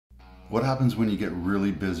What happens when you get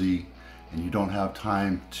really busy and you don't have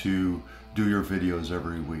time to do your videos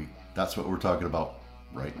every week? That's what we're talking about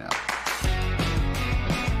right now.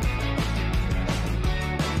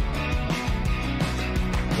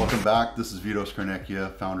 Welcome back. This is Vito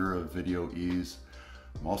Scarnecchia, founder of Video Ease.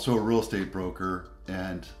 I'm also a real estate broker,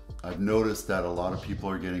 and I've noticed that a lot of people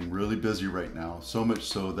are getting really busy right now, so much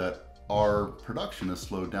so that our production has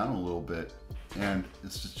slowed down a little bit. And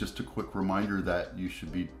it's just a quick reminder that you should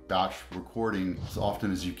be batch recording as often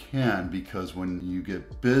as you can, because when you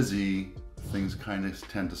get busy, things kind of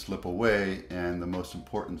tend to slip away. And the most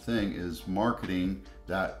important thing is marketing.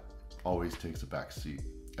 That always takes a back seat.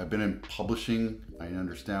 I've been in publishing. I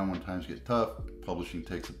understand when times get tough, publishing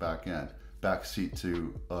takes a back seat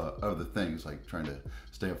to other things like trying to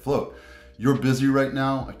stay afloat. You're busy right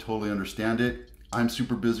now. I totally understand it. I'm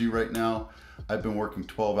super busy right now. I've been working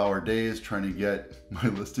 12-hour days trying to get my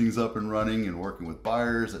listings up and running and working with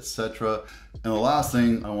buyers, etc. And the last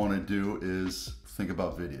thing I want to do is think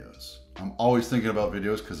about videos. I'm always thinking about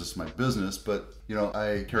videos because it's my business, but you know,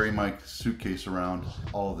 I carry my suitcase around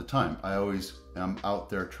all the time. I always am out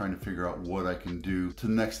there trying to figure out what I can do to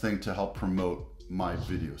the next thing to help promote my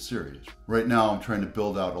video series. Right now, I'm trying to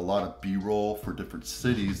build out a lot of B-roll for different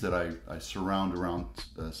cities that I surround around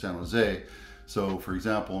San Jose. So for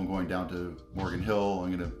example, I'm going down to Morgan Hill.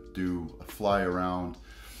 I'm gonna do a fly around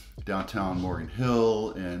downtown Morgan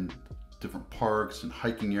Hill and different parks and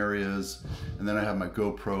hiking areas. And then I have my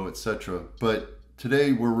GoPro, etc. But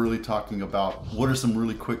today we're really talking about what are some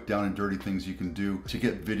really quick down and dirty things you can do to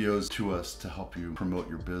get videos to us to help you promote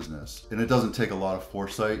your business. And it doesn't take a lot of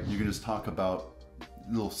foresight. You can just talk about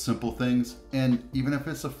little simple things, and even if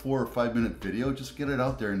it's a 4 or 5 minute video, just get it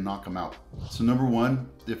out there and knock them out. So number one,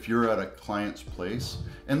 if you're at a client's place,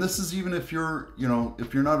 and this is even if you're,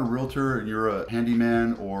 if you're not a realtor and you're a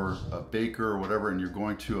handyman or a baker or whatever, and you're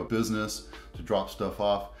going to a business to drop stuff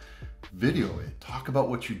off, video it. Talk about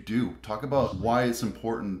what you do. Talk about why it's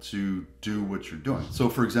important to do what you're doing. So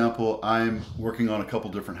for example, I'm working on a couple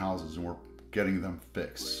different houses and we're getting them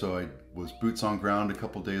fixed. So I was boots on ground a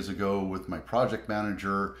couple days ago with my project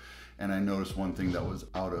manager, and I noticed one thing that was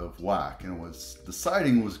out of whack, and it was the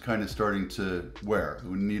siding was kind of starting to wear.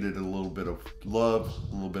 It needed a little bit of love,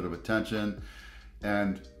 a little bit of attention,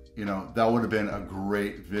 and that would have been a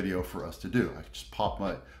great video for us to do. I just pop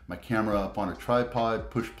my camera up on a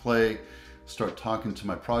tripod, push play, start talking to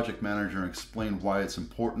my project manager and explain why it's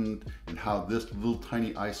important and how this little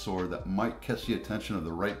tiny eyesore that might catch the attention of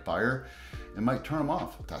the right buyer, it might turn them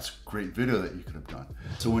off. That's a great video that you could have done.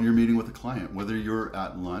 So when you're meeting with a client, whether you're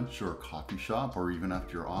at lunch or a coffee shop or even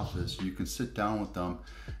after your office, you can sit down with them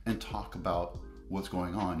and talk about what's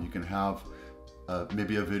going on. You can have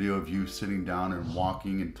maybe a video of you sitting down and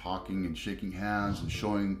walking and talking and shaking hands and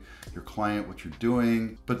showing your client what you're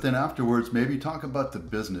doing. But then afterwards, maybe talk about the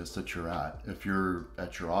business that you're at. If you're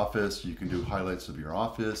at your office, you can do highlights of your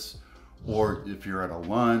office. Or if you're at a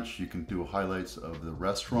lunch, you can do highlights of the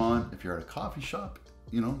restaurant. If you're at a coffee shop,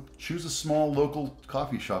 choose a small local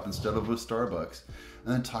coffee shop instead of a Starbucks,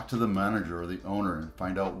 and then talk to the manager or the owner and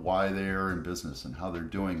find out why they are in business and how they're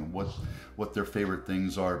doing and what their favorite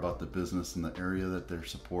things are about the business and the area that they're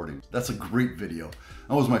supporting. That's a great video.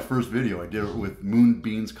 That was my first video. I did it with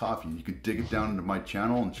Moonbeans Coffee. You could dig it down into my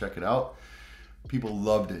channel and check it out. People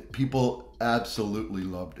loved it. People absolutely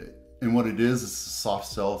loved it. And what it is a soft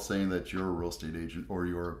sell saying that you're a real estate agent or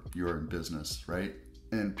you're in business, right?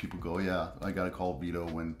 And people go, yeah, I gotta call Vito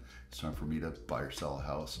when it's time for me to buy or sell a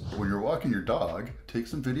house. When you're walking your dog, take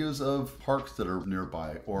some videos of parks that are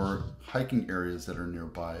nearby or hiking areas that are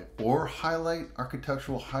nearby, or highlight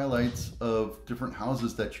architectural highlights of different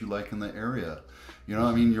houses that you like in the area.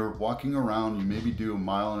 You're walking around, you maybe do 1.5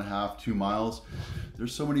 miles, 2 miles.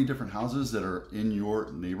 There's so many different houses that are in your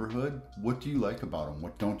neighborhood. What do you like about them?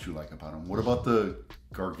 What don't you like about them? What about the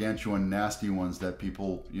gargantuan, nasty ones that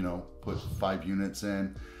people, put 5 units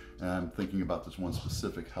in? And I'm thinking about this one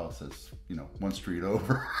specific house that's, 1 street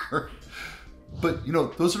over. But,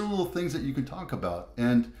 those are little things that you can talk about.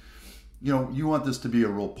 And, you want this to be a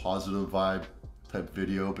real positive vibe type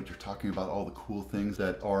video, but you're talking about all the cool things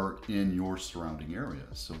that are in your surrounding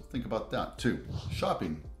areas. So think about that too.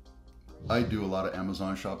 Shopping. I do a lot of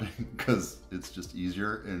Amazon shopping because it's just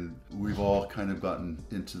easier, and we've all kind of gotten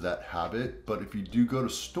into that habit. But if you do go to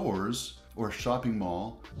stores or a shopping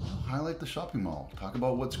mall, highlight the shopping mall. Talk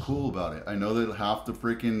about what's cool about it. I know that half the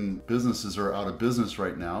freaking businesses are out of business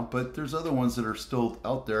right now, but there's other ones that are still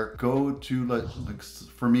out there. Go to, like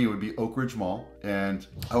for me, it would be Oak Ridge Mall, and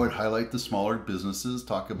I would highlight the smaller businesses,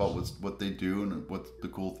 talk about what they do and what the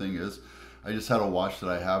cool thing is. I just had a watch that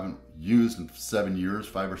I haven't used in 7 years,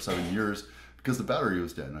 5 or 7 years, because the battery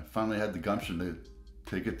was dead. And I finally had the gumption to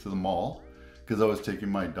take it to the mall because I was taking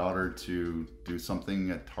my daughter to do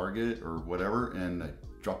something at Target or whatever, and I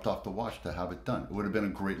dropped off the watch to have it done. It would have been a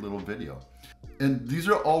great little video. And these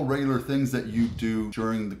are all regular things that you do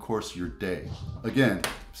during the course of your day. Again,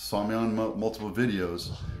 saw me on multiple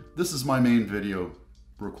videos. This is my main video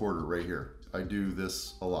recorder right here. I do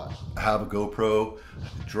this a lot. I have a GoPro,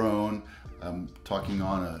 a drone. I'm talking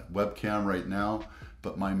on a webcam right now,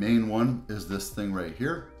 but my main one is this thing right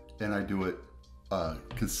here, and I do it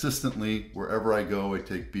consistently wherever I go. I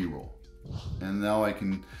take B-roll, and now I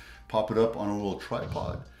can pop it up on a little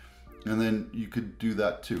tripod, and then you could do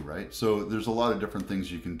that too, right? So there's a lot of different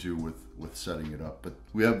things you can do with setting it up, but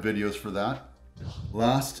we have videos for that.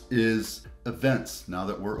 Last is events. Now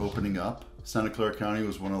that we're opening up, Santa Clara County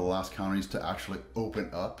was one of the last counties to actually open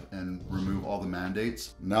up and remove all the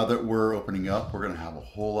mandates. Now that we're opening up, we're gonna have a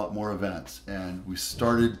whole lot more events, and we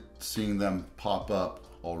started seeing them pop up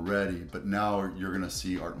already, but now you're gonna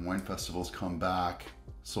see art and wine festivals come back.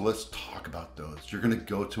 So let's talk about those. You're gonna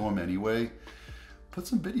go to them anyway. Put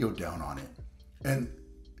some video down on it. And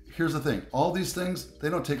here's the thing, all these things, they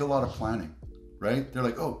don't take a lot of planning, right? They're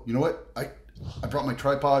like, oh, you know what? I brought my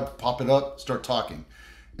tripod, pop it up, start talking.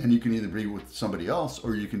 And you can either be with somebody else,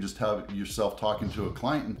 or you can just have yourself talking to a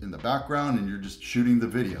client in the background and you're just shooting the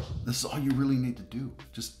video. This is all you really need to do.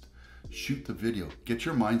 Just shoot the video. Get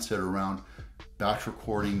your mindset around batch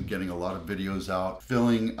recording, getting a lot of videos out,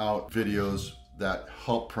 filling out videos that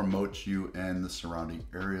help promote you and the surrounding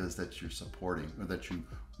areas that you're supporting or that you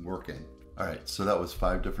work in. All right, so that was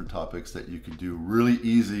 5 different topics that you can do really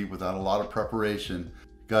easy without a lot of preparation.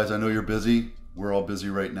 Guys, I know you're busy. We're all busy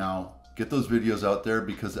right now. Get those videos out there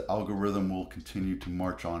because the algorithm will continue to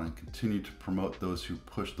march on and continue to promote those who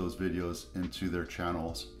push those videos into their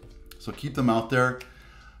channels. So keep them out there.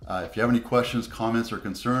 If you have any questions, comments, or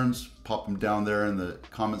concerns, pop them down there in the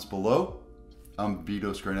comments below. I'm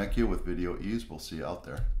Vito Scarnecchia with Video Ease. We'll see you out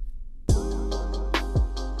there.